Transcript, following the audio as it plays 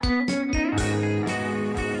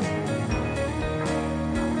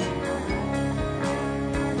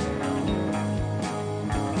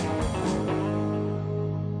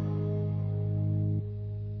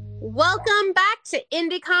Welcome back to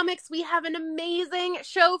Indie Comics. We have an amazing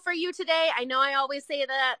show for you today. I know I always say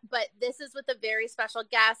that, but this is with a very special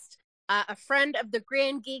guest, a friend of the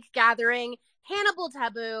Grand Geek Gathering, Hannibal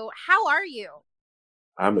Taboo. How are you?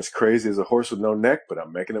 I'm as crazy as a horse with no neck, but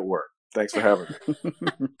I'm making it work. Thanks for having me.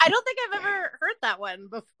 I don't think I've ever heard that one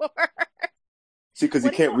before. See, because he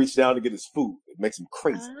can't reach down to get his food. It makes him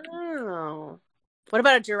crazy. Oh. What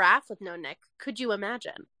about a giraffe with no neck? Could you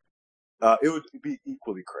imagine? It would be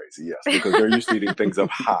equally crazy, yes, because they're used to eating things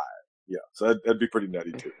up high. Yeah, so that'd be pretty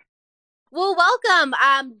nutty, too. Well, welcome.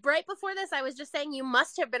 Right before this, I was just saying you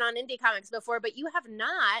must have been on Indie Comics before, but you have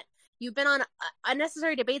not. You've been on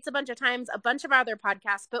Unnecessary Debates a bunch of times, a bunch of other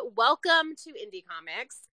podcasts, but welcome to Indie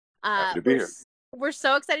Comics. Happy to be here. We're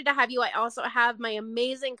so excited to have you. I also have my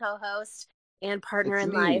amazing co-host and partner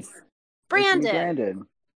in life, Brandon. It's me, Brandon.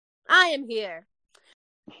 I am here.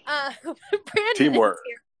 Brandon Teamwork. is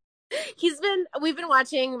here. We've been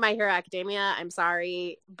watching My Hero Academia. I'm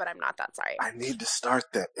sorry, but I'm not that sorry. I need to start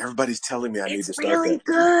that. Everybody's telling me I need to start that. It's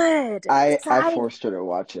really good. I forced her to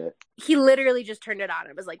watch it. He literally just turned it on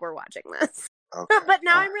and was like, we're watching this. Okay. But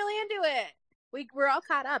now I'm really into it. We're all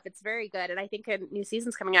caught up. It's very good. And I think a new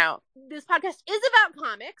season's coming out. This podcast is about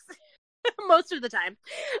comics most of the time.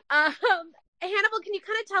 Hannibal, can you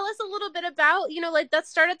kind of tell us a little bit about,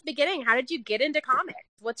 let's start at the beginning. How did you get into comics?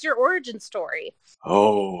 What's your origin story?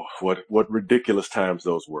 Oh, what ridiculous times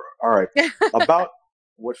those were. All right. About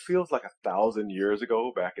what feels like 1,000 years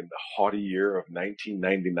ago, back in the haughty year of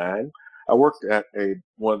 1999, I worked at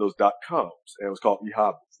one of those .coms, and it was called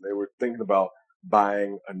eHobbies. They were thinking about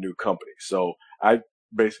buying a new company. So I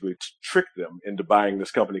basically tricked them into buying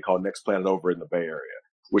this company called Next Planet over in the Bay Area,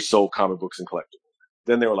 which sold comic books and collectibles.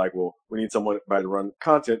 Then they were like, well, we need someone to run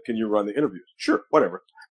content. Can you run the interviews? Sure, whatever.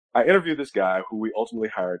 I interviewed this guy who we ultimately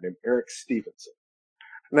hired named Eric Stevenson.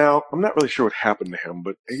 Now, I'm not really sure what happened to him,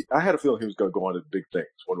 but I had a feeling he was going to go on to big things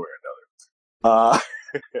one way or another.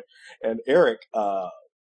 And Eric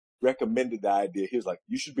recommended the idea. He was like,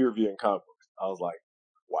 you should be reviewing comic books. I was like,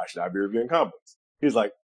 why should I be reviewing comic books? He was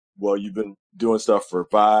like, well, you've been doing stuff for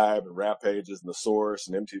Vibe and Rap Pages and The Source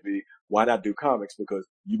and MTV. Why not do comics? Because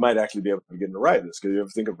you might actually be able to get into writing this. Could you ever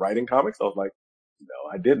think of writing comics? I was like,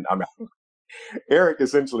 no, I didn't. Eric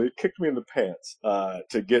essentially kicked me in the pants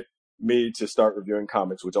to get me to start reviewing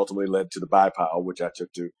comics, which ultimately led to the Buy Pile, which I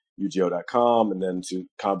took to UGO.com and then to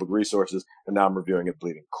Comic Book Resources, and now I'm reviewing at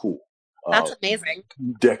Bleeding Cool. That's amazing.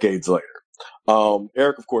 Decades later.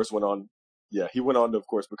 Eric, of course, went on to, of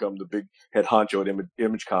course, become the big head honcho at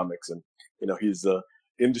Image Comics, and he's a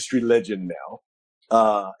industry legend now.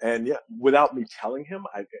 And yeah, without me telling him,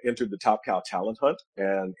 I entered the Top Cow Talent Hunt,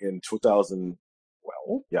 and in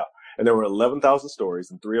 2012, and there were 11,000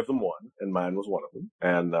 stories, and 3 of them won, and mine was one of them.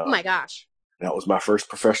 And oh my gosh, that was my first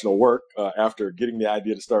professional work after getting the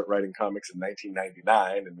idea to start writing comics in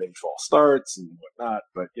 1999 and making false starts and whatnot.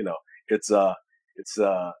 But it's a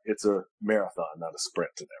marathon, not a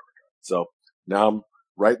sprint in that regard. So now I'm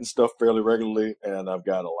writing stuff fairly regularly, and I've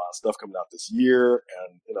got a lot of stuff coming out this year,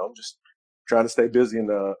 and I'm just trying to stay busy and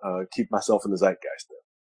keep myself in the zeitgeist there.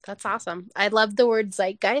 That's awesome. I love the word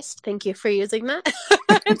zeitgeist. Thank you for using that.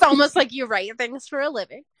 It's almost like you write things for a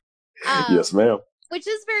living. Yes, ma'am. Which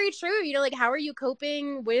is very true. How are you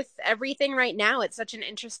coping with everything right now? It's such an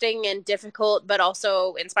interesting and difficult, but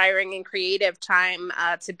also inspiring and creative time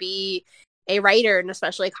to be a writer, and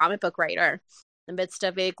especially a comic book writer in the midst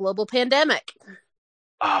of a global pandemic.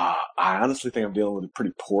 I honestly think I'm dealing with it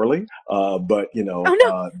pretty poorly. But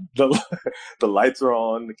oh, no. The lights are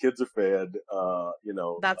on, the kids are fed.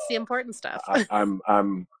 That's the important stuff.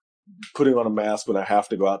 I'm putting on a mask when I have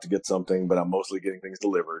to go out to get something, but I'm mostly getting things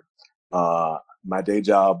delivered. My day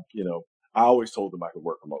job, I always told them I could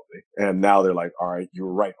work remotely, and now they're like, all right, you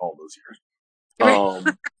were right all those years.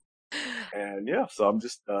 And yeah, so I'm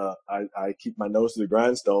just, I keep my nose to the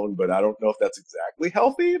grindstone, but I don't know if that's exactly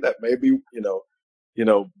healthy. That may be,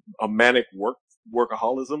 a manic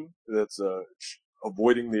workaholism that's,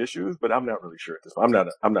 avoiding the issues, but I'm not really sure at this point.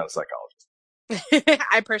 I'm not a psychologist.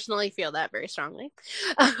 I personally feel that very strongly.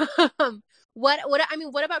 What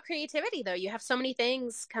about creativity though? You have so many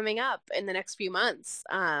things coming up in the next few months.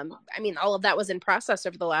 All of that was in process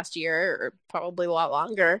over the last year, or probably a lot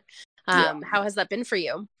longer. How has that been for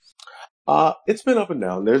you? It's been up and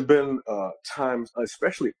down. There's been times,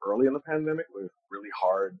 especially early in the pandemic, where it was really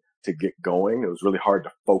hard to get going. It was really hard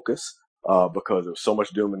to focus because there was so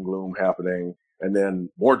much doom and gloom happening, and then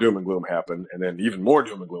more doom and gloom happened, and then even more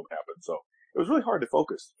doom and gloom happened. So it was really hard to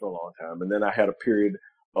focus for a long time. And then I had a period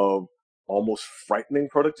of almost frightening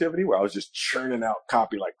productivity where I was just churning out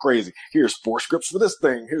copy like crazy. Here's 4 scripts for this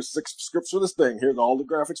thing. Here's 6 scripts for this thing. Here's all the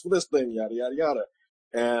graphics for this thing, yada, yada, yada.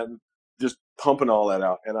 And pumping all that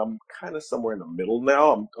out, and I'm kind of somewhere in the middle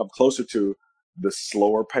now. I'm closer to the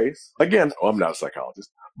slower pace. Again, I'm not a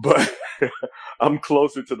psychologist, but I'm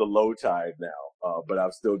closer to the low tide now. But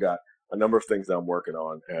I've still got a number of things that I'm working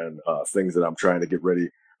on, and things that I'm trying to get ready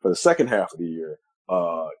for the second half of the year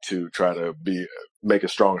to try to make a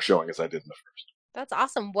strong showing as I did in the first. That's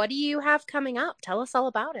awesome. What do you have coming up? Tell us all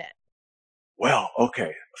about it. Well,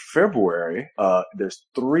 okay. February, there's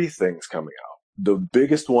 3 things coming out. The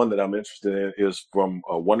biggest one that I'm interested in is from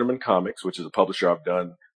Wonderman Comics, which is a publisher I've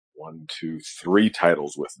done 3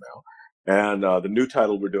 titles with now. And the new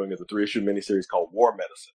title we're doing is a 3-issue miniseries called War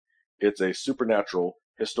Medicine. It's a supernatural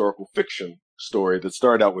historical fiction story that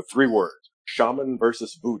started out with 3 words: shaman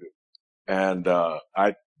versus voodoo. And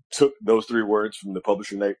I took those 3 words from the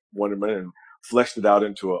publisher Nate Wonderman and fleshed it out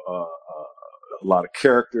into a lot of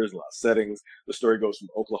characters, a lot of settings. The story goes from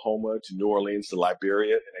Oklahoma to New Orleans to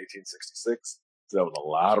Liberia in 1866. So there was a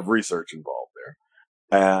lot of research involved there.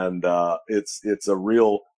 And it's a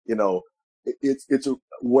real,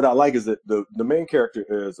 what I like is that the main character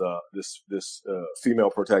is this female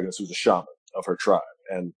protagonist who's a shaman of her tribe.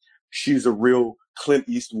 And she's a real Clint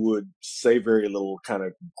Eastwood, say very little, kind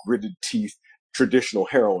of gritted teeth, traditional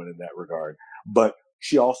heroine in that regard. But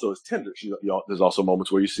she also is tender. There's also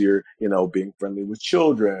moments where you see her, being friendly with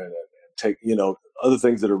children and take, other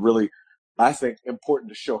things that are really, I think, important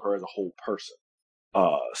to show her as a whole person.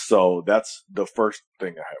 So that's the first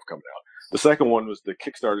thing I have coming out. The second one was the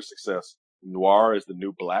Kickstarter success, Noir is the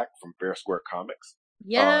New Black from Fair Square Comics.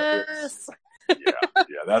 Yes.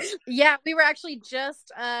 That's yeah. We were actually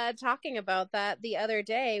just talking about that the other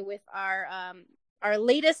day with our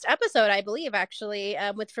latest episode, I believe, actually,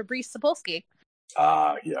 with Fabrice Sapolsky.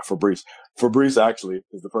 Fabrice. Fabrice actually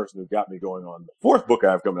is the person who got me going on the 4th book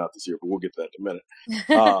I have coming out this year, but we'll get to that in a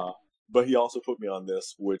minute. But he also put me on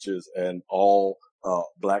this, which is an all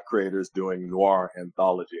Black creators doing noir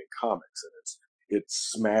anthology in comics, and it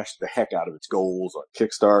smashed the heck out of its goals on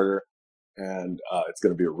Kickstarter, and it's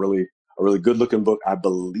going to be a really good looking book. I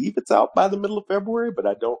believe it's out by the middle of February, but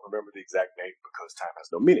I don't remember the exact date because time has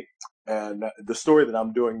no meaning. And the story that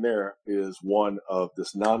I'm doing there is one of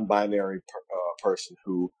this non-binary person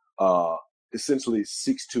who essentially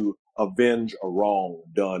seeks to avenge a wrong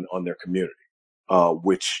done on their community,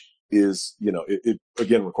 which is, it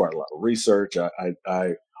again required a lot of research.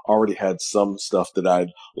 I already had some stuff that I'd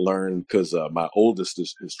learned because my oldest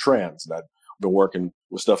is trans, and I'd been working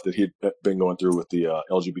with stuff that he'd been going through with the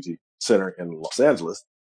LGBT Center in Los Angeles.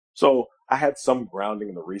 So I had some grounding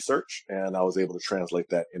in the research, and I was able to translate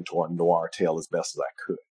that into a noir tale as best as I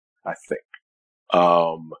could, I think.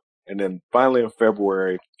 And then finally in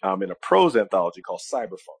February, I'm in a prose anthology called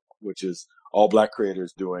Cyberpunk, which is all Black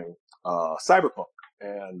creators doing cyberpunk.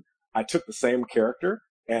 And I took the same character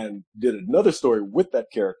and did another story with that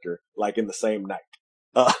character, like in the same night.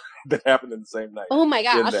 That happened in the same night. Oh my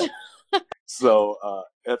gosh. So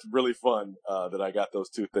that's really fun that I got those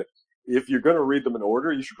 2 things. If you're going to read them in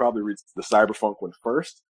order, you should probably read the Cyberpunk one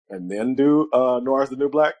first and then do Noir is the New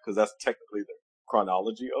Black, because that's technically the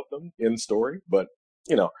chronology of them in story. But,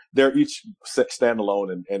 they're each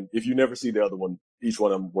standalone, and if you never see the other one, each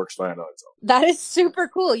one of them works fine on its own. That is super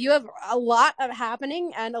cool. You have a lot of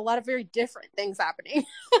happening and a lot of very different things happening.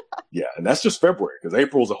 Yeah, and that's just February, because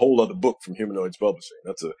April's a whole other book from Humanoids Publishing.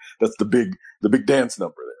 That's the big dance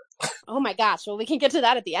number there. Oh my gosh. Well, we can get to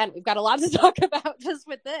that at the end. We've got a lot to talk about just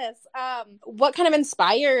with this. What kind of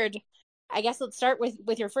inspired, I guess let's start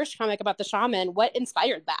with your first comic about the shaman. What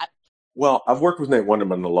inspired that? Well, I've worked with Nate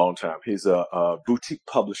Wonderman a long time. He's a boutique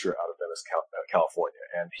publisher out of Venice, California,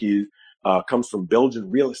 and he comes from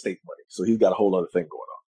Belgian real estate money. So he's got a whole other thing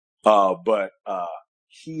going on. But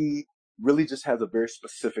he really just has a very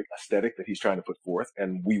specific aesthetic that he's trying to put forth,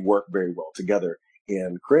 and we work very well together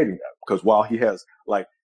in creating that. Because while he has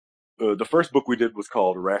the first book we did was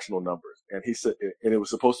called Irrational Numbers, and he said, and it was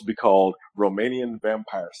supposed to be called Romanian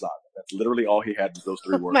Vampire Saga. That's literally all he had, was those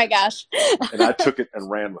 3 words. Oh my gosh. And I took it and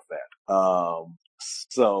ran with that.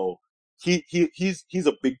 So he's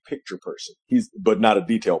a big picture person. But not a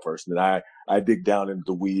detail person. And I dig down into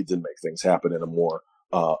the weeds and make things happen in a more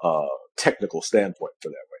technical standpoint for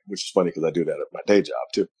that way, which is funny because I do that at my day job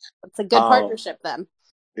too. It's a good partnership then.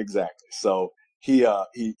 Exactly. So he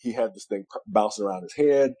had this thing bouncing around his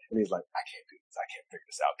head, and he's like, I can't do this. I can't figure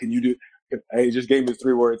this out. Can you do? And he just gave me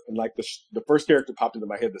 3 words, and like the first character popped into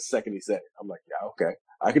my head the second he said it. I'm like, yeah, okay,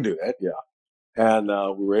 I can do that. Yeah. And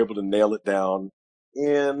we were able to nail it down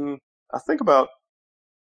in, I think, about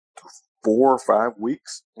 4 or 5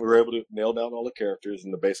 weeks. We were able to nail down all the characters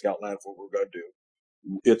and the basic outline for what we're going to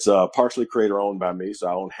do. It's partially creator owned by me, so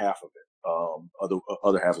I own half of it.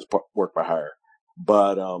 Other half is work by hire.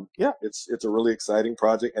 But yeah, it's a really exciting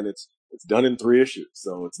project, and it's done in 3 issues,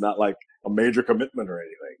 so it's not like a major commitment or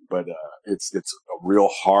anything. But it's a real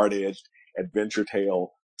hard edged adventure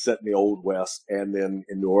tale set in the Old West, and then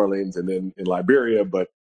in New Orleans, and then in Liberia. But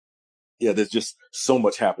yeah, there's just so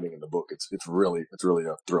much happening in the book. It's really a thrill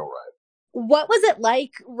ride. What was it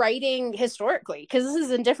like writing historically? Because this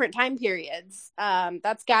is in different time periods.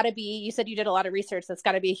 That's got to be, you said you did a lot of research. That's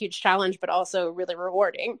got to be a huge challenge, but also really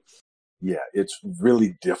rewarding. Yeah, it's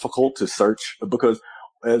really difficult to search because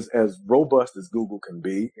as robust as Google can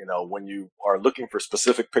be, when you are looking for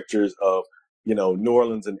specific pictures of, New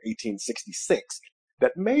Orleans in 1866,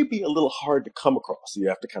 that may be a little hard to come across. You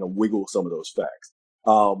have to kind of wiggle some of those facts.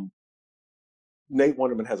 Nate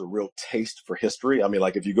Wonderman has a real taste for history. I mean,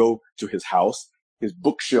 like if you go to his house, his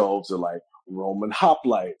bookshelves are like Roman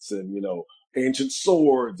hoplites and, ancient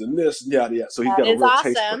swords and this and yada yada. So he's got a real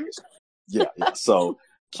taste for history. Yeah. So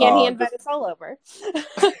can he invite us all over?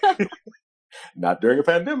 Not during a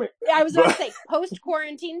pandemic. I was about to say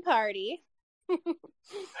post-quarantine party.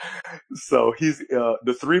 So he's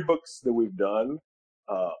the 3 books that we've done.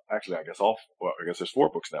 Actually, I guess there's 4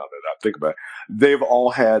 books now that I think about it. They've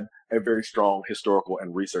all had a very strong historical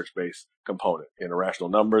and research-based component. In Irrational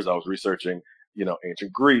Numbers, I was researching,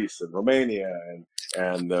 ancient Greece and Romania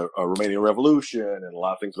and the Romanian Revolution and a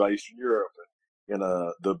lot of things about Eastern Europe. And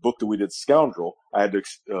in the book that we did, Scoundrel, I had to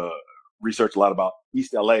research a lot about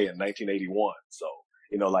East LA in 1981. So,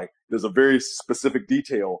 there's a very specific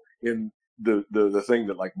detail in the thing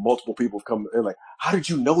that like multiple people have come and like, how did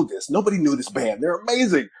you know this? Nobody knew this band. They're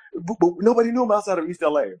amazing. But nobody knew them outside of East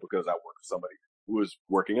LA because I worked with somebody who was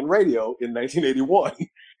working in radio in 1981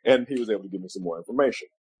 and he was able to give me some more information.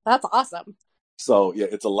 That's awesome. So yeah,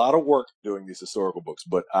 it's a lot of work doing these historical books,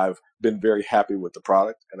 but I've been very happy with the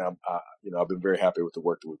product, and I've been very happy with the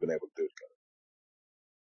work that we've been able to do together.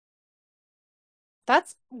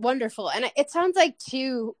 That's wonderful. And it sounds like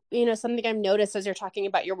too, something I've noticed as you're talking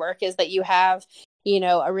about your work is that you have,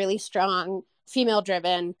 a really strong female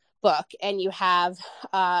driven book, and you have,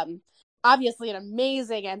 obviously an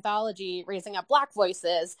amazing anthology raising up Black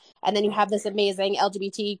voices. And then you have this amazing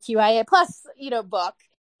LGBTQIA plus, book.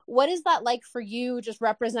 What is that like for you, just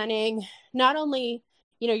representing not only,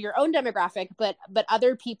 your own demographic, but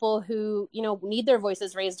other people who, need their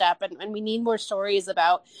voices raised up, and we need more stories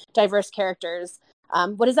about diverse characters.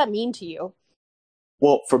 What does that mean to you?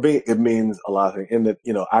 Well, for me, it means a lot of things. In that,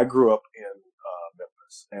 I grew up in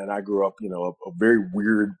Memphis, and I grew up, a very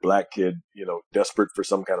weird Black kid, desperate for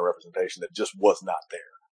some kind of representation that just was not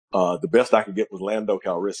there. The best I could get was Lando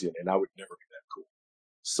Calrissian, and I would never be that cool.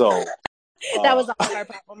 So that was all our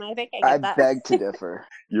problem. I think I beg to differ.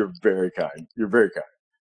 You're very kind.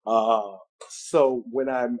 So when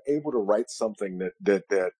I'm able to write something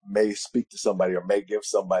that may speak to somebody or may give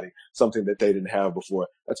somebody something that they didn't have before,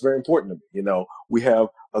 that's very important to me. We have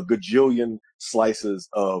a gajillion slices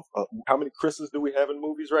of how many Chris's do we have in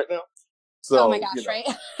movies right now? So, oh my gosh, right?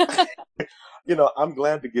 I'm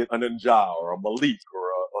glad to get an Ninja or a Malik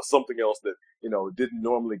or something else that, didn't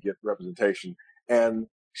normally get representation, and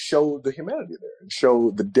show the humanity there and show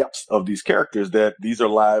the depths of these characters, that these are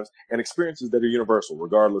lives and experiences that are universal,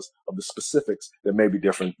 regardless of the specifics that may be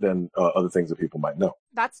different than other things that people might know.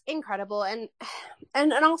 That's incredible. And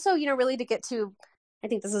also, really to get to, I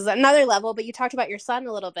think this is another level, but you talked about your son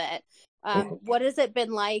a little bit. What has it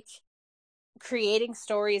been like creating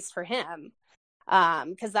stories for him?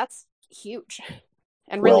 Because that's huge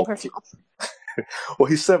and really personal. Well,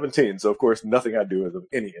 he's 17, so of course nothing I do is of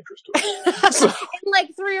any interest to him. So, in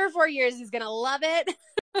like 3 or 4 years, he's gonna love it.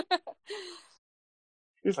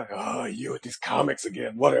 He's like, "Oh, you with these comics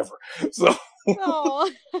again? Whatever." So,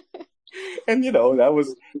 and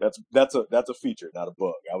that's a feature, not a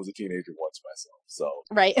bug. I was a teenager once myself, so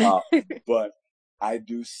right. But I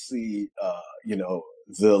do see,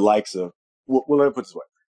 the likes of. Well, let me put it this way: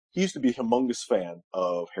 he used to be a humongous fan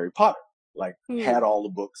of Harry Potter. Like, had all the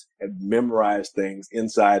books, had memorized things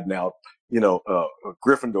inside and out,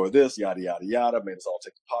 Gryffindor this, yada, yada, yada, made us all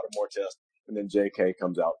take the Pottermore test. And then JK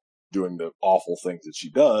comes out doing the awful things that she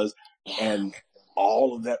does. And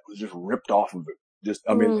all of that was just ripped off of it.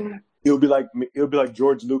 It would be like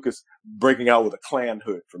George Lucas breaking out with a Klan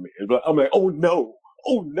hood for me. I'm like, oh no.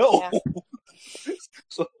 Yeah.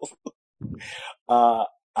 So,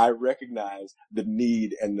 I recognize the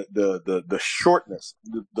need and the shortness,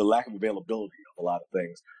 the lack of availability of a lot of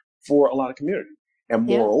things for a lot of community. And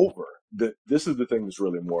moreover, this is the thing that's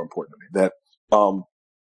really more important to me, that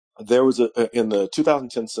there was in the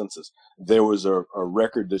 2010 census, there was a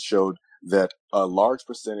record that showed that a large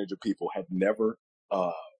percentage of people had never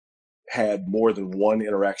had more than one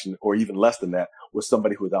interaction, or even less than that, with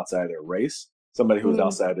somebody who was outside of their race. somebody who is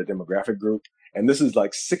outside the demographic group. And this is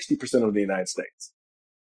like 60% of the United States.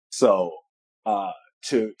 So,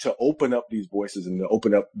 to open up these voices and to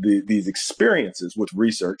open up these experiences with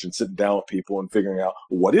research and sitting down with people and figuring out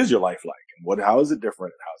what is your life like and how is it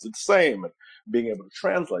different and how is it the same, and being able to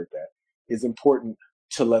translate that is important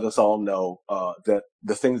to let us all know that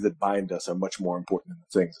the things that bind us are much more important than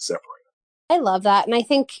the things that separate us. I love that. And I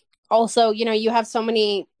think also, you have so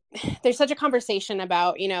many, there's such a conversation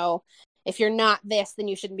about, if you're not this, then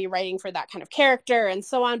you shouldn't be writing for that kind of character and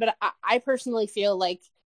so on. But I personally feel like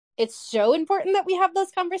it's so important that we have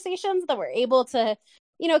those conversations, that we're able to,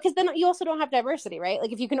 because then you also don't have diversity, right?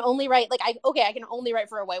 Like if you can only write, I can only write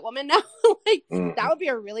for a white woman now. That would be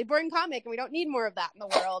a really boring comic, and we don't need more of that in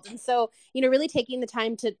the world. And so, really taking the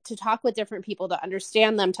time to talk with different people, to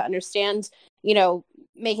understand them, to understand,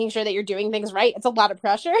 making sure that you're doing things right. It's a lot of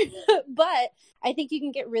pressure, but I think you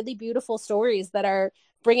can get really beautiful stories that are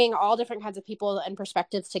bringing all different kinds of people and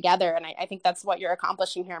perspectives together. And I think that's what you're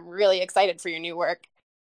accomplishing here. I'm really excited for your new work.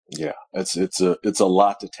 Yeah, it's a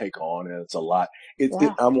lot to take on, and it's a lot. I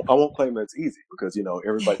won't claim that it's easy, because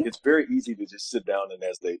everybody. It's very easy to just sit down and,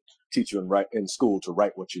 as they teach you in school, to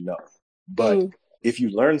write what you know. But if you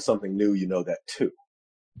learn something new, you know that too.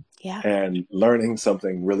 Yeah. And learning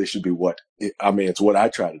something really should be it's what I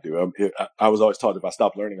try to do. I was always taught if I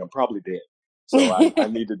stop learning, I'm probably dead. So I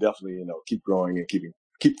need to definitely keep growing and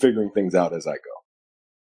keep figuring things out as I go.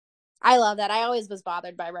 I love that. I always was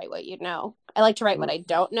bothered by write what you know. I like to write what I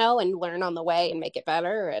don't know and learn on the way and make it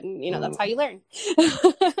better. And, that's how you learn.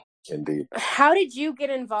 Indeed. How did you get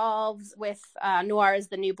involved with Noir is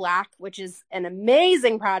the New Black, which is an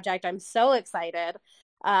amazing project? I'm so excited.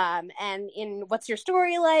 And what's your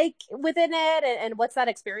story like within it? And what's that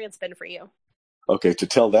experience been for you? Okay, to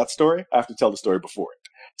tell that story, I have to tell the story before it.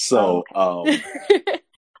 So,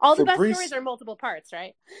 all the best stories are multiple parts,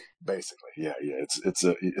 right? Basically, yeah. It's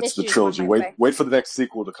the trilogy. Wait for the next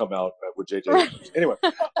sequel to come out with J.J. Anyway,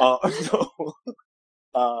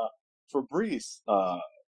 Fabrice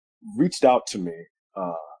reached out to me.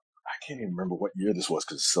 I can't even remember what year this was,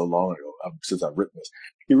 because it's so long ago since I've written this.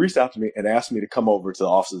 He reached out to me and asked me to come over to the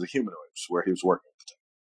offices of Humanoids, where he was working at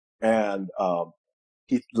the time. And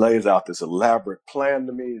he lays out this elaborate plan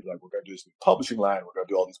to me. He's like, we're going to do this new publishing line. We're going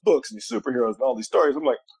to do all these books and these superheroes and all these stories. I'm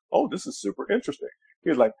like, oh, this is super interesting. He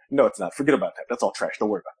was like, no, it's not. Forget about that. That's all trash. Don't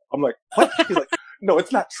worry about it. I'm like, what? He's like, no,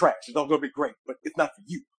 it's not trash. It's all going to be great, but it's not for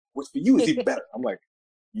you. What's for you is even better. I'm like,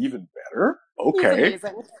 even better? Okay.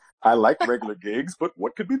 I like regular gigs, but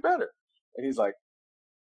what could be better? And he's like,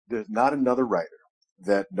 there's not another writer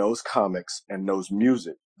that knows comics and knows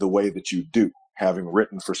music the way that you do, having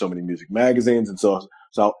written for so many music magazines. And so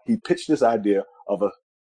he pitched this idea of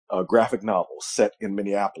a graphic novel set in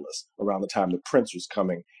Minneapolis around the time that Prince was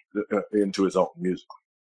coming into his own musically.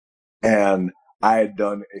 And I had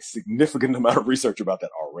done a significant amount of research about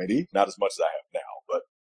that already, not as much as I have now, but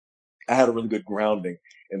I had a really good grounding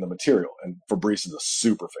in the material. And Fabrice is a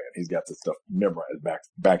super fan. He's got this stuff memorized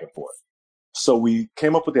back and forth. So we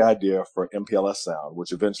came up with the idea for MPLS Sound,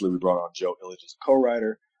 which eventually we brought on Joe Illidge as a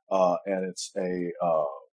co-writer. And it's a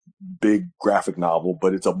big graphic novel,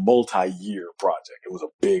 but it's a multi-year project. It was a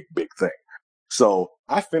big, big thing. So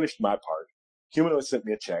I finished my part. Humanoid sent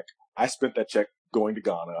me a check. I spent that check going to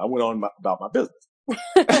Ghana. I went on about my business.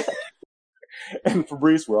 And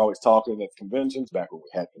Fabrice, we're always talking at conventions, back when we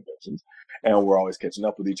had conventions, and we're always catching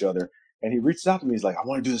up with each other. And he reached out to me. He's like, I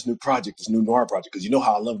want to do this new project, this new noir project, because you know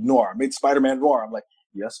how I love noir. I made Spider-Man Noir. I'm like,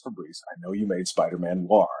 yes, Fabrice, I know you made Spider-Man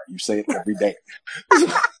Noir. You say it every day.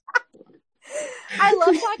 I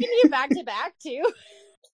love talking to you back to back, too.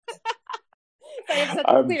 I have such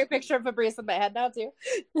a clear picture of Fabrice in my head now, too.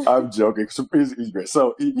 I'm joking. He's great.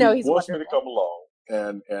 So he wants wonderful. me to come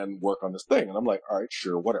along and work on this thing. And I'm like, all right,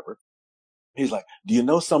 sure, whatever. He's like, do you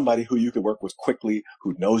know somebody who you could work with quickly,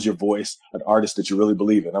 who knows your voice, an artist that you really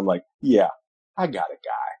believe in? I'm like, yeah, I got a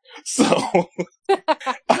guy. So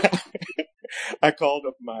I called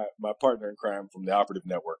up my partner in crime from the Operative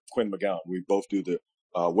Network, Quinn McGowan. We both do the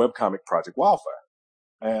webcomic project Wildfire.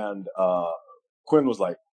 And Quinn was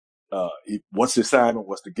like, what's the assignment?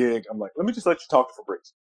 What's the gig? I'm like, let me just let you talk to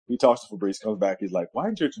Fabrice. He talks to Fabrice, comes back. He's like, why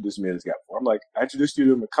didn't you introduce me to this guy before? I'm like, I introduced you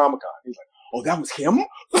to him at Comic-Con. He's like, oh, that was him?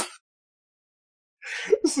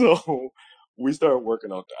 So we started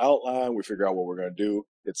working on the outline. We figure out what we're going to do.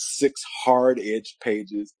 It's 6 hard-edged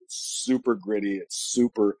pages. It's super gritty. It's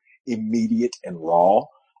super immediate and raw.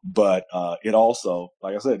 But it also,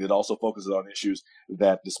 like I said, it also focuses on issues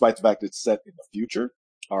that, despite the fact that it's set in the future,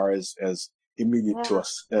 are as immediate to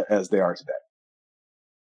us as they are today.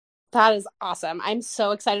 That is awesome. I'm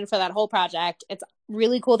so excited for that whole project. It's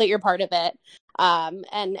really cool that you're part of it.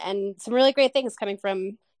 and some really great things coming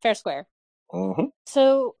from Fair Square. Mm-hmm.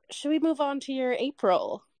 So should we move on to your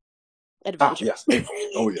April adventure? Yes, April.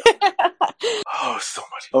 Oh, yeah. Oh, so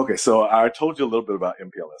much. Okay, so I told you a little bit about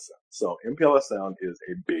MPLS Sound. So MPLS Sound is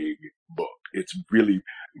a big book. It's really,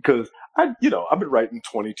 because I've been writing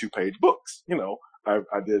 22-page books. I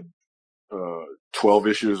did 12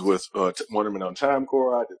 issues with Wonder Woman on Time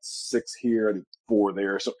Corps. I did 6 here. I did 4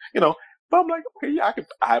 there. So, but I'm like, okay, yeah, I could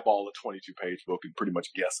eyeball a 22-page book and pretty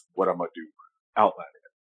much guess what I'm going to do outlining it.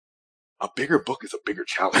 A bigger book is a bigger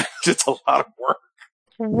challenge. It's a lot of work.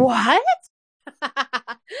 What?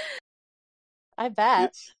 I bet.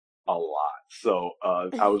 It's a lot. So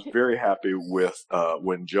I was very happy with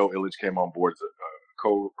when Joe Illich came on board as a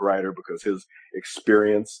co-writer, because his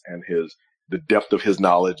experience and the depth of his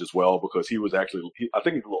knowledge as well, because he was actually, I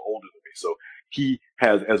think he's a little older than me, so he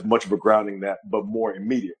has as much of a grounding that, but more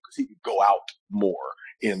immediate, because he could go out more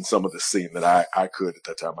in some of the scene that I could at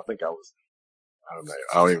that time. I think I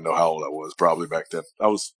don't even know how old I was, probably back then. I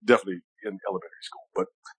was definitely in elementary school, but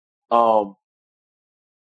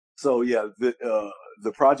so yeah,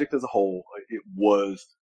 the project as a whole, it was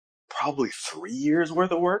probably 3 years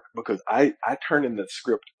worth of work, because I turned in the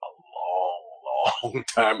script a long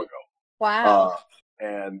time ago. Wow.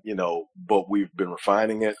 And but we've been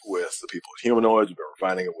refining it with the people at Humanoids. We've been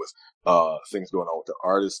refining it with things going on with the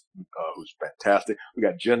artist, who's fantastic. We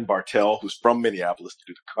got Jen Bartel, who's from Minneapolis, to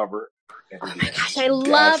do the cover. And oh my gosh, I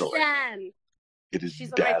love Jen. It is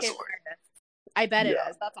She's dazzling. one of my favorite artists. I bet it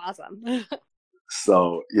is. That's awesome.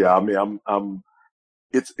 So yeah, I mean,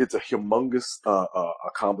 it's a humongous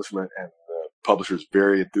accomplishment, and the publisher's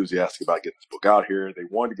very enthusiastic about getting this book out here. They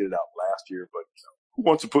wanted to get it out last year, but who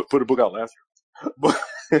wants to put a book out last year? But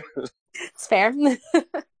it's fair.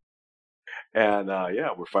 And yeah,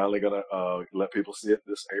 we're finally gonna let people see it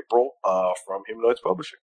this April from Humanoids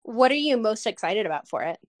Publishing. What are you most excited about for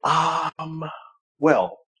it?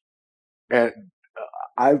 Well, and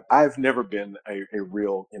I've never been a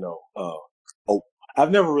real I've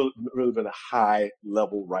never really been a high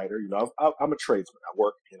level writer. I'm a tradesman. I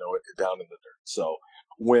work down in the dirt. So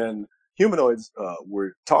when Humanoids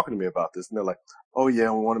were talking to me about this, and they're like, "Oh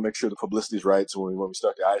yeah, we want to make sure the publicity's right, so when we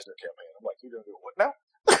start the Eisner campaign," I'm like, "You're gonna do what now?"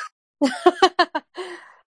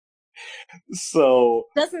 So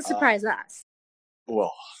doesn't surprise us.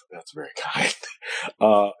 Well, that's very kind.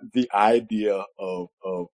 The idea of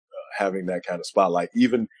having that kind of spotlight,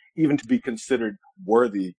 even to be considered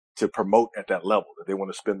worthy to promote at that level, that they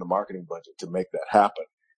want to spend the marketing budget to make that happen,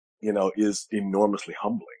 is enormously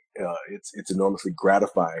humbling. It's enormously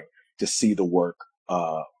gratifying to see the work,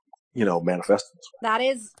 manifest in this way. That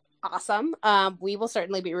is awesome. We will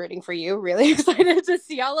certainly be rooting for you. Really excited to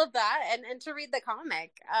see all of that and to read the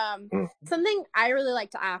comic. Something I really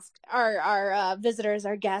like to ask our visitors,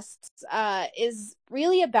 our guests, is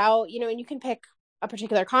really about, and you can pick a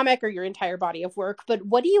particular comic or your entire body of work, but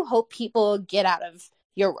what do you hope people get out of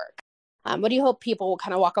your work? What do you hope people will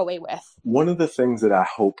kind of walk away with? One of the things that I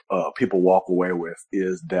hope people walk away with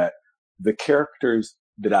is that the characters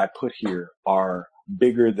that I put here are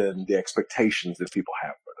bigger than the expectations that people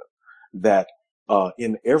have for them. That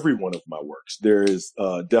in every one of my works, there has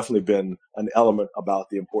definitely been an element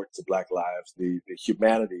about the importance of Black lives, the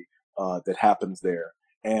humanity that happens there,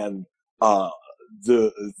 and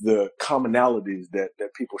the commonalities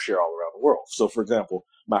that people share all around the world. So, for example,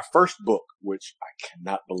 my first book, which I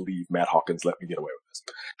cannot believe Matt Hawkins let me get away with this.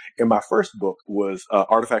 In my first book was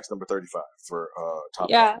Artifacts number 35 for Top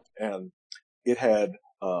Gun. And it had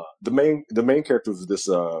the main character was this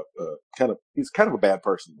he's kind of a bad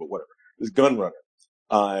person, but whatever. This gun runner,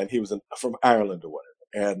 and he was from Ireland or whatever.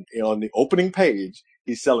 And on the opening page,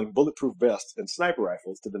 he's selling bulletproof vests and sniper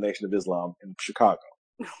rifles to the Nation of Islam in Chicago.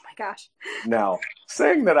 Oh my gosh. Now,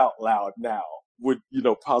 saying that out loud now would,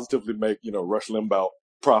 positively make, Rush Limbaugh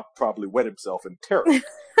probably wet himself in terror.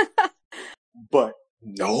 But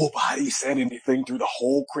nobody said anything through the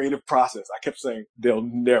whole creative process. I kept saying, they'll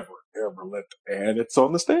never, ever let them. And it's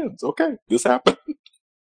on the stands. Okay, this happened.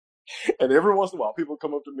 And every once in a while, people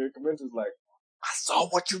come up to me in conventions like, I saw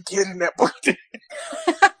what you did in that book. I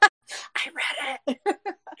read it.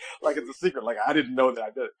 Like it's a secret. Like I didn't know that I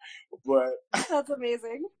did it. But that's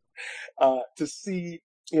amazing. To see,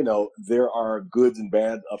 there are goods and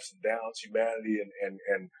bads, ups and downs, humanity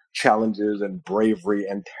and challenges and bravery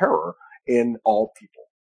and terror in all people.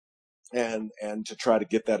 And to try to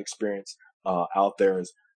get that experience out there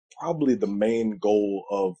is probably the main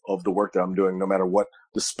goal of the work that I'm doing, no matter what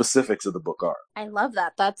the specifics of the book are. I love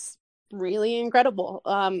that. That's really incredible.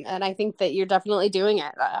 And I think that you're definitely doing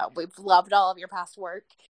it. We've loved all of your past work.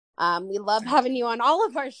 We love having you on all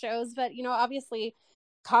of our shows, but, obviously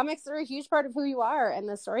comics are a huge part of who you are and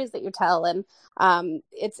the stories that you tell. And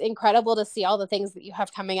it's incredible to see all the things that you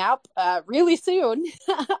have coming out really soon.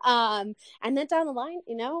 And then down the line,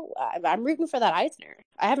 I'm rooting for that Eisner.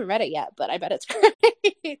 I haven't read it yet, but I bet it's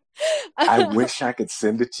great. I wish I could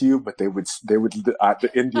send it to you, but they would.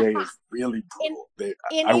 The NDA is really brutal.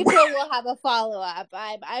 In April, we'll have a follow-up.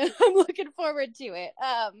 I'm looking forward to it.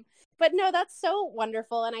 But no, that's so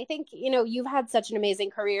wonderful. And I think, you've had such an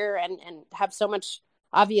amazing career and have so much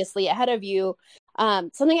obviously ahead of you.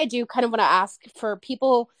 Something I do kind of want to ask for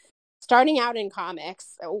people starting out in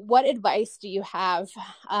comics, what advice do you have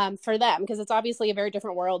for them? Because it's obviously a very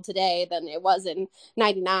different world today than it was in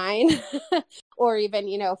 99 or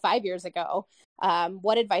even, 5 years ago.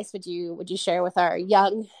 What advice would you share with our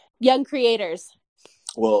young creators?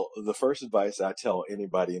 Well, the first advice I tell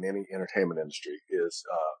anybody in any entertainment industry is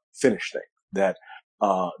finish things. That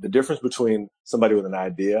the difference between somebody with an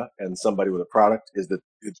idea and somebody with a product is that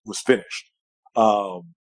it was finished.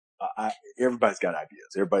 Everybody's got ideas.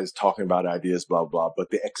 Everybody's talking about ideas, blah, blah,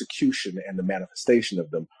 but the execution and the manifestation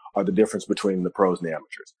of them are the difference between the pros and the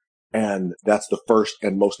amateurs. And that's the first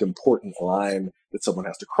and most important line that someone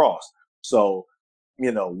has to cross. So,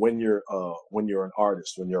 when you're an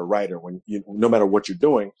artist, when you're a writer, no matter what you're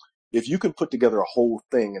doing, if you can put together a whole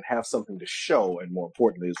thing and have something to show, and more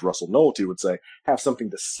importantly, as Russell Nohelty would say, have something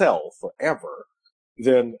to sell forever,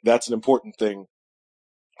 then that's an important thing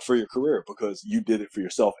for your career because you did it for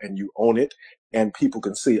yourself and you own it, and people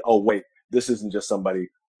can see, oh wait, this isn't just somebody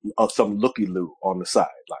of some looky-loo on the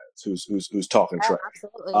sidelines who's talking trash.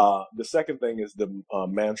 Absolutely. The second thing is the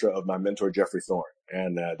mantra of my mentor Geoffrey Thorne,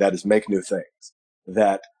 and that is make new things.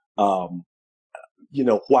 That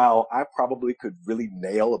while I probably could really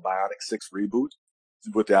nail a Bionic 6 reboot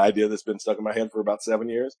with the idea that's been stuck in my head for about 7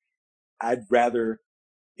 years, I'd rather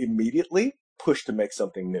immediately push to make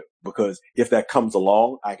something new, because if that comes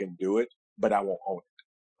along, I can do it, but I won't own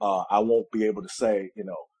it. I won't be able to say,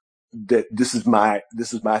 that this is my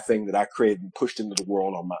thing that I created and pushed into the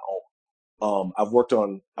world on my own. I've worked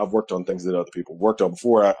on things that other people worked on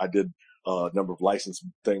before. I did a number of licensed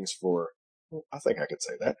things for, I think I could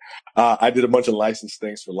say that. I did a bunch of licensed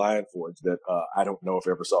things for Lion Forge that I don't know if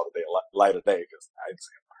ever saw the light of day because I didn't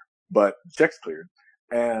see them. But checks cleared.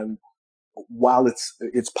 And while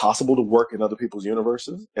it's possible to work in other people's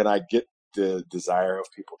universes, and I get the desire of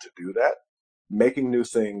people to do that, making new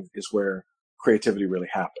things is where creativity really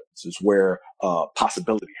happens. It's where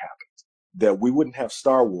possibility happens. That we wouldn't have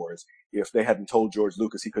Star Wars if they hadn't told George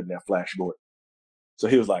Lucas he couldn't have Flash Gordon. So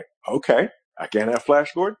he was like, okay, I can't have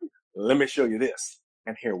Flash Gordon. Let me show you this.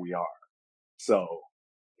 And here we are. So,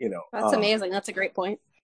 that's amazing. That's a great point.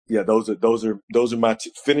 Yeah, those are my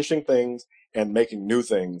finishing things and making new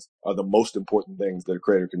things are the most important things that a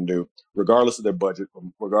creator can do, regardless of their budget,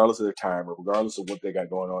 regardless of their time, or regardless of what they got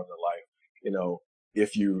going on in their life.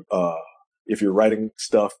 If you're writing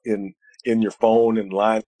stuff in your phone in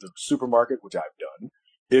line at the supermarket, which I've done,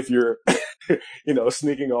 if you're,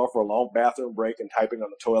 sneaking off for a long bathroom break and typing on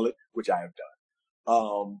the toilet, which I have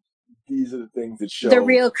done. These are the things that show the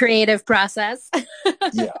real creative process.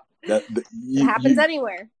 Yeah. It happens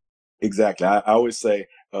anywhere. Exactly. I always say,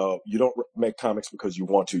 you don't make comics because you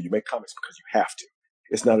want to. You make comics because you have to.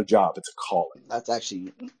 It's not a job. It's a calling. That's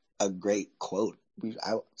actually a great quote.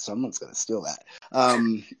 Someone's going to steal that.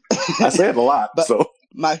 I say it a lot. But so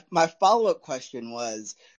my follow-up question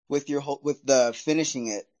was with the finishing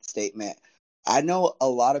it statement. I know a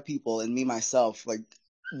lot of people, and me myself, like,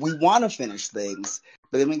 we want to finish things,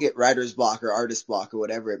 but then we get writer's block or artist block or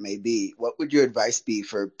whatever it may be. What would your advice be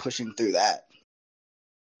for pushing through that?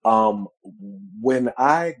 When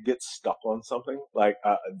I get stuck on something, like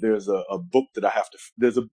there's a book that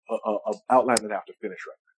there's a outline that I have to finish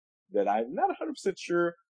right now that I'm not 100%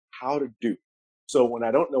 sure how to do. So when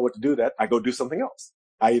I don't know what to do I go do something else.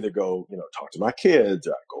 I either go, talk to my kids,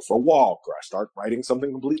 or I go for a walk, or I start writing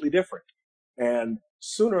something completely different. And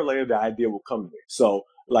sooner or later, the idea will come to me. So,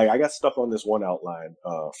 like, I got stuck on this one outline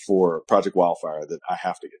for Project Wildfire that I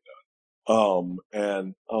have to get done.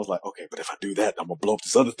 And I was like, okay, but if I do that, I'm gonna blow up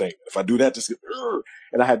this other thing. If I do that,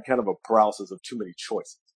 and I had kind of a paralysis of too many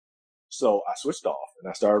choices. So I switched off and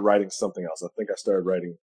I started writing something else. I think I started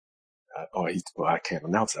writing. I can't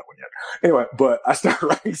announce that one yet. Anyway, but I started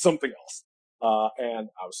writing something else. And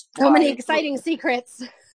I was so many exciting secrets.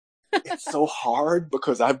 It's so hard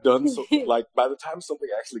because I've done so, like, by the time something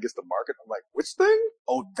actually gets to market, I'm like, which thing?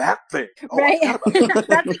 Oh, that thing. Oh, right.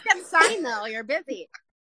 That's a good sign though. You're busy.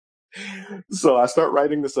 So I start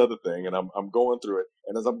writing this other thing and I'm going through it.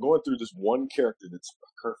 And as I'm going through this one character that's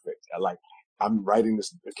perfect, I'm writing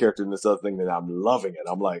this character in this other thing that I'm loving it.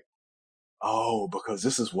 I'm like, oh, because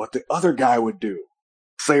this is what the other guy would do.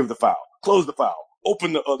 save the file, close the file,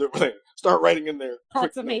 open the other thing, start writing in there.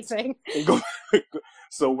 That's amazing. And go.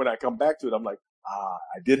 So when I come back to it, I'm like,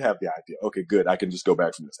 I did have the idea. Okay, good. I can just go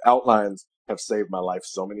back from this. Outlines have saved my life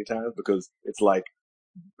so many times because it's like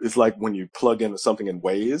when you plug in something in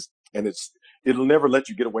Waze and it'll never let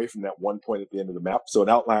you get away from that one point at the end of the map. So an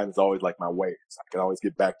outline is always like my Waze. I can always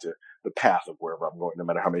get back to the path of wherever I'm going, no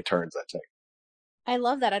matter how many turns I take. I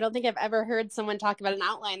love that. I don't think I've ever heard someone talk about an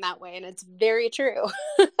outline that way, and it's very true.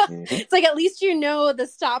 It's like at least you know the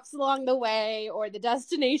stops along the way or the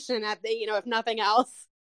destination at the, if nothing else.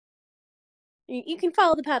 You can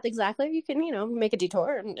follow the path exactly. You can, make a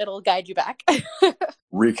detour and it'll guide you back.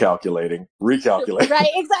 Recalculating. Right,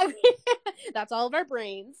 exactly. That's all of our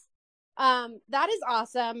brains. That is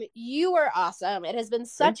awesome. You are awesome. It has been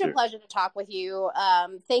such a pleasure to talk with you.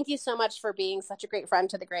 Thank you so much for being such a great friend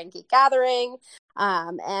to the Grand Geek Gathering,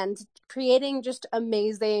 and creating just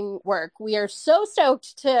amazing work. We are so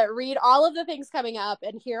stoked to read all of the things coming up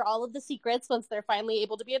and hear all of the secrets once they're finally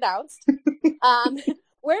able to be announced.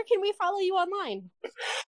 Where can we follow you online?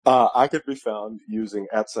 I could be found using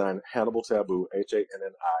 @Hannibal Taboo, HANNI,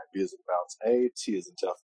 B as in bounce, A, T as in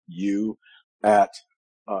tough, U, at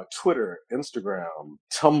Twitter, Instagram,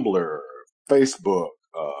 Tumblr, Facebook,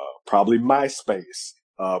 probably MySpace,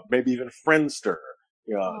 maybe even Friendster.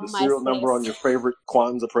 The serial number on your favorite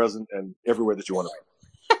Kwanzaa present, and everywhere that you want to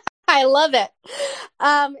be. I love it.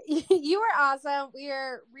 You are awesome. We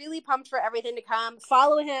are really pumped for everything to come.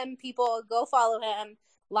 Follow him, people. Go follow him.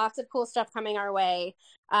 Lots of cool stuff coming our way.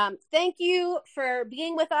 Thank you for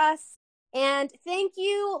being with us. And thank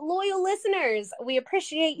you, loyal listeners. We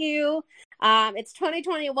appreciate you. It's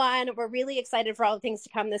 2021. We're really excited for all the things to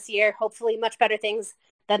come this year. Hopefully much better things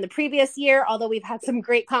than the previous year, although we've had some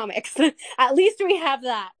great comics. At least we have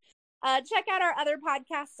that. Check out our other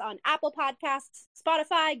podcasts on Apple Podcasts,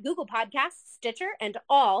 Spotify, Google Podcasts, Stitcher, and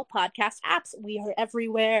all podcast apps. We are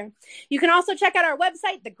everywhere. You can also check out our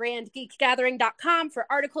website, thegrandgeekgathering.com, for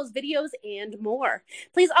articles, videos, and more.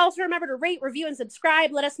 Please also remember to rate, review, and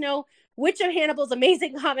subscribe. Let us know which of Hannibal's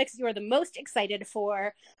amazing comics you are the most excited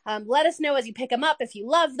for. Let us know as you pick them up if you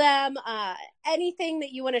love them. Anything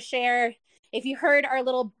that you want to share. If you heard our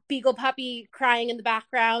little beagle puppy crying in the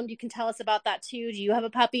background, you can tell us about that too. Do you have a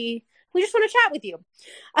puppy? We just want to chat with you.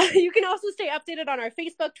 You can also stay updated on our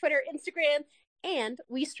Facebook, Twitter, Instagram, and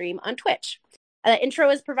we stream on Twitch. The intro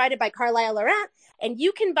is provided by Carlisle Laurent, and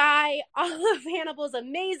you can buy all of Hannibal's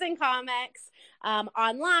amazing comics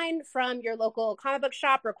online from your local comic book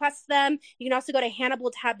shop. Request them. You can also go to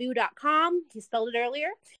HannibalTaboo.com. He spelled it earlier,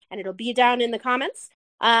 and it'll be down in the comments.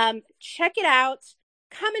 Check it out.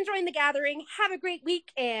 Come and join the gathering. Have a great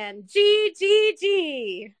week, and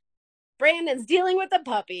GGG. Brandon's dealing with a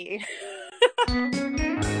puppy.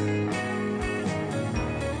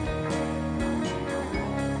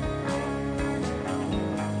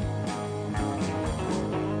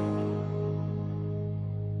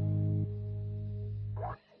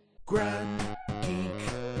 Grand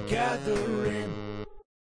Geek Gathering.